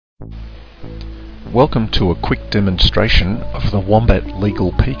Welcome to a quick demonstration of the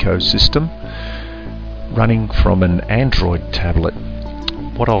WombatLegal Pico system running from an Android tablet.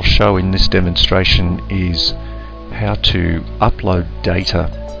 What I'll show in this demonstration is how to upload data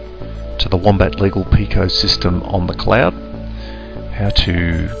to the WombatLegal Pico system on the cloud, how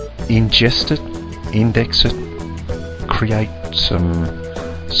to ingest it, index it, create some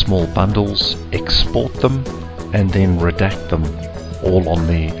small bundles, export them, and then redact them all on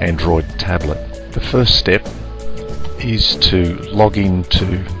the Android tablet. The first step is to log into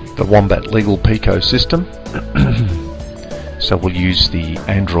the WombatLegal Pico system. So we'll use the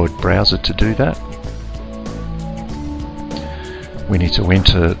Android browser to do that. We need to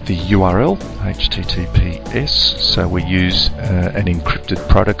enter the URL, HTTPS, so we use an encrypted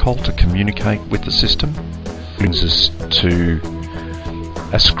protocol to communicate with the system. Brings us to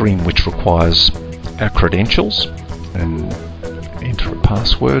a screen which requires our credentials and enter a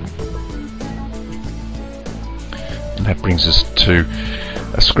password. And that brings us to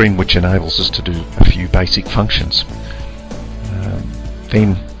a screen which enables us to do a few basic functions.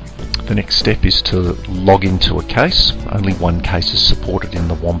 Then the next step is to log into a case. Only one case is supported in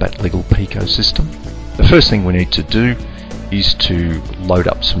the WombatLegal Pico system. The first thing we need to do is to load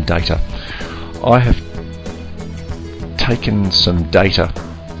up some data. I have taken some data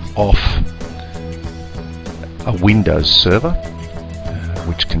off a Windows server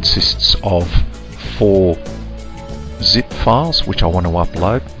which consists of 4 zip files which I want to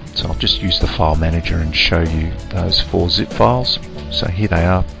upload. So I'll just use the file manager and show you those 4 zip files. So here they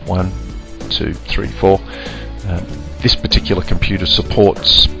are, 1, 2, 3, 4. This particular computer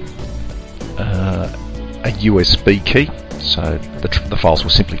supports a USB key, so the files were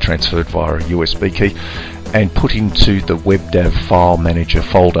simply transferred via a USB key and put into the WebDAV file manager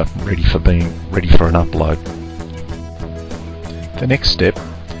folder, ready for an upload. The next step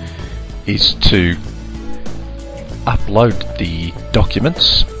is to upload the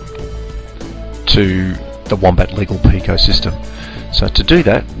documents to the WombatLegal Pico system. So to do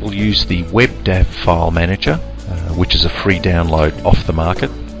that, we'll use the WebDAV file manager, which is a free download off the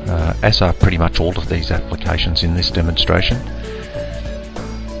market, as are pretty much all of these applications in this demonstration.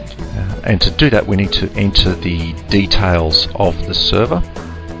 And to do that, we need to enter the details of the server.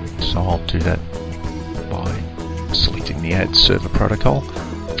 So I'll do that by selecting the Add Server protocol,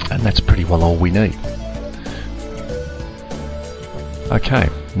 and that's pretty well all we need. Okay,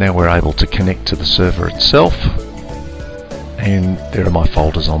 now we're able to connect to the server itself, and there are my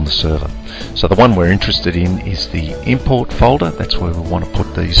folders on the server. So the one we're interested in is the import folder. That's where we want to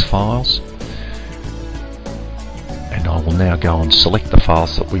put these files. And I will now go and select the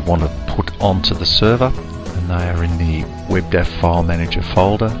files that we want to put onto the server, and they are in the WebDAV file manager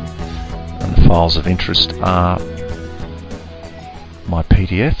folder. And the files of interest are my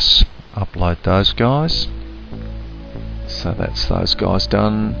PDFs. Upload those guys. So that's those guys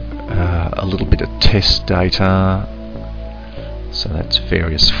done. A little bit of test data. So that's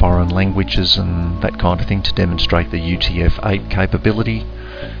various foreign languages and that kind of thing to demonstrate the UTF-8 capability.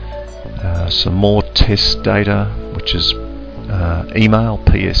 Some more test data, which is email,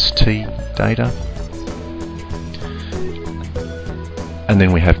 PST data. And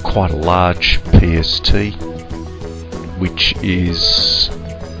then we have quite a large PST, which is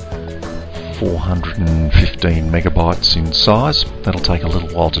 415 megabytes in size. That'll take a little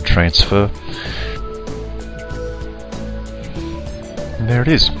while to transfer. And there it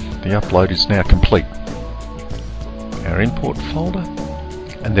is. The upload is now complete. Our import folder,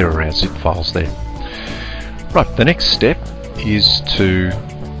 and there are our zip files there. Right, the next step is to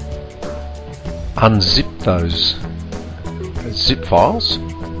unzip those zip files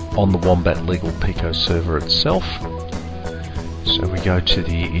on the WombatLegal Pico server itself. So we go to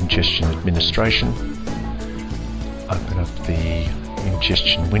the ingestion administration, open up the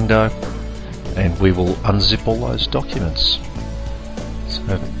ingestion window, and we will unzip all those documents.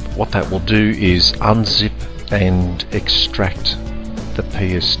 So what that will do is unzip and extract the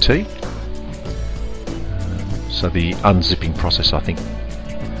PST. So the unzipping process, I think,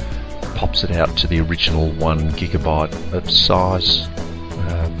 pops it out to the original 1 gigabyte of size,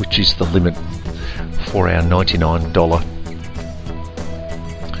 which is the limit for our $99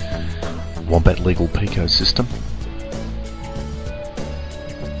 WombatLegal Pico system.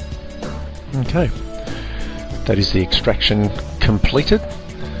 Okay, that is the extraction completed.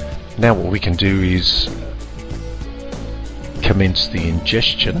 Now what we can do is commence the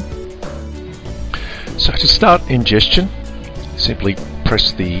ingestion. So to start ingestion, simply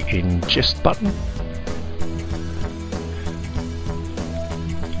press the ingest button,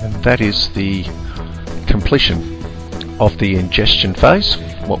 and that is the completion of the ingestion phase,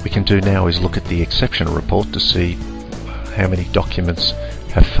 what we can do now is look at the exception report to see how many documents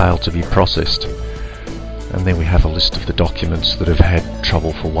have failed to be processed. And then we have a list of the documents that have had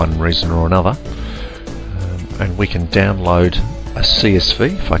trouble for one reason or another. And we can download a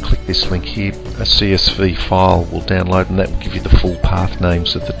CSV. If I click this link here, a CSV file will download, and that will give you the full path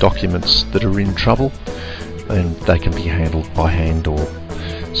names of the documents that are in trouble, and they can be handled by hand or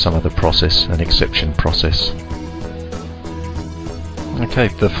some other process, an exception process. Okay,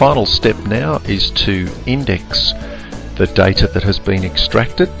 the final step now is to index the data that has been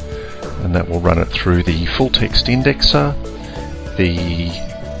extracted, and that will run it through the full text indexer, the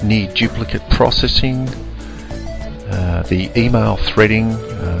near duplicate processing, the email threading,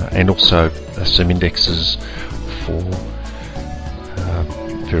 and also some indexes for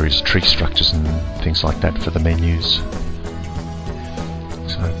various tree structures and things like that for the menus.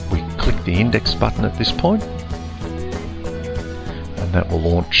 So we click the index button at this point, and that will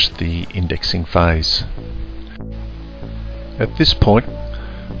launch the indexing phase. At this point,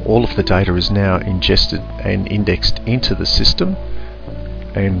 all of the data is now ingested and indexed into the system,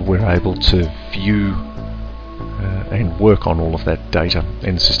 and we're able to view and work on all of that data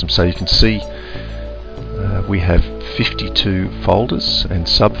in the system. So you can see we have 52 folders and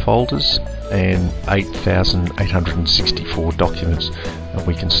subfolders and 8,864 documents, and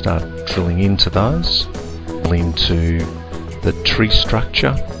we can start drilling into those, into the tree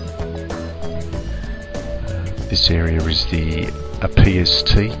structure. This area is a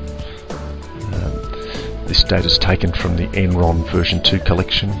PST. This data is taken from the Enron version 2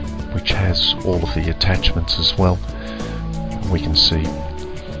 collection, which has all of the attachments as well. We can see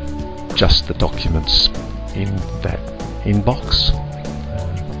just the documents in that inbox.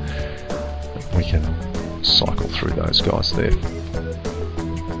 We can cycle through those guys there.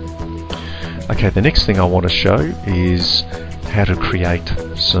 Okay, the next thing I want to show is how to create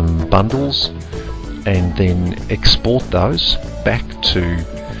some bundles and then export those back to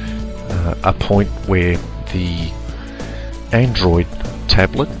a point where the Android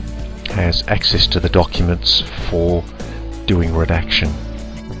tablet has access to the documents for doing redaction.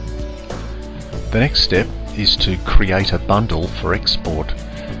 The next step is to create a bundle for export.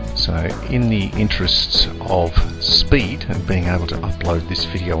 So in the interests of speed and being able to upload this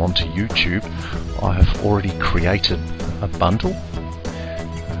video onto YouTube, I have already created a bundle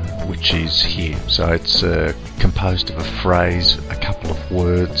which is here. So it's composed of a phrase, a couple of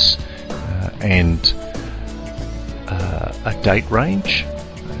words, and a date range,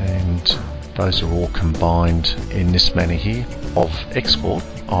 and those are all combined in this manner here. Of export,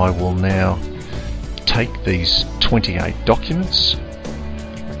 I will now take these 28 documents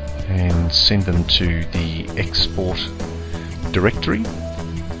and send them to the export directory,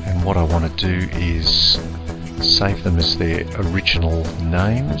 and what I want to do is save them as their original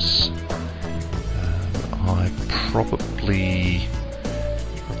names. I probably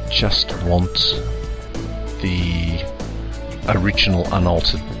just want the original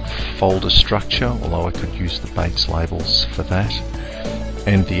unaltered folder structure, although I could use the Bates labels for that.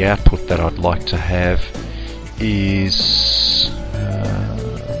 And the output that I'd like to have is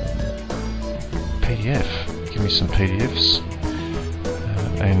PDF. Give me some PDFs.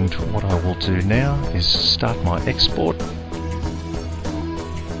 And what I will do now is start my export.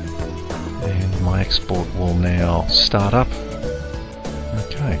 And my export will now start up.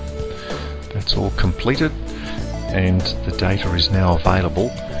 Okay, that's all completed, and the data is now available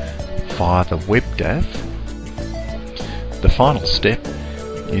via the WebDAV. The final step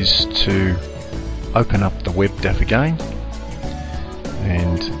is to open up the WebDAV again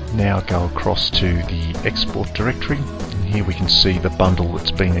and now go across to the export directory, and here we can see the bundle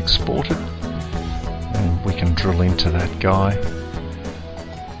that's been exported, and we can drill into that guy.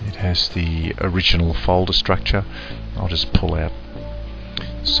 It has the original folder structure. I'll just pull out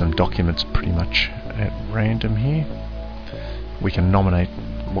some documents pretty much at random here. We can nominate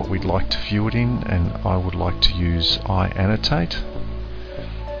what we'd like to view it in, and I would like to use iAnnotate.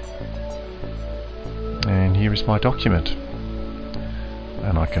 And here is my document,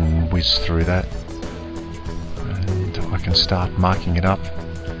 and I can whiz through that and I can start marking it up.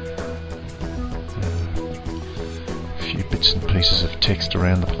 A few bits and pieces of text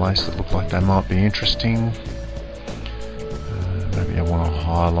around the place that look like they might be interesting. Maybe I want to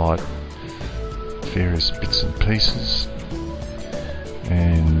highlight various bits and pieces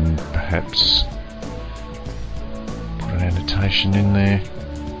and perhaps put an annotation in there.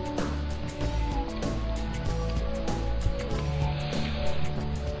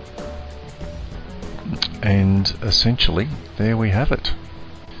 And essentially, there we have it.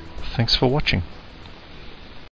 Thanks for watching.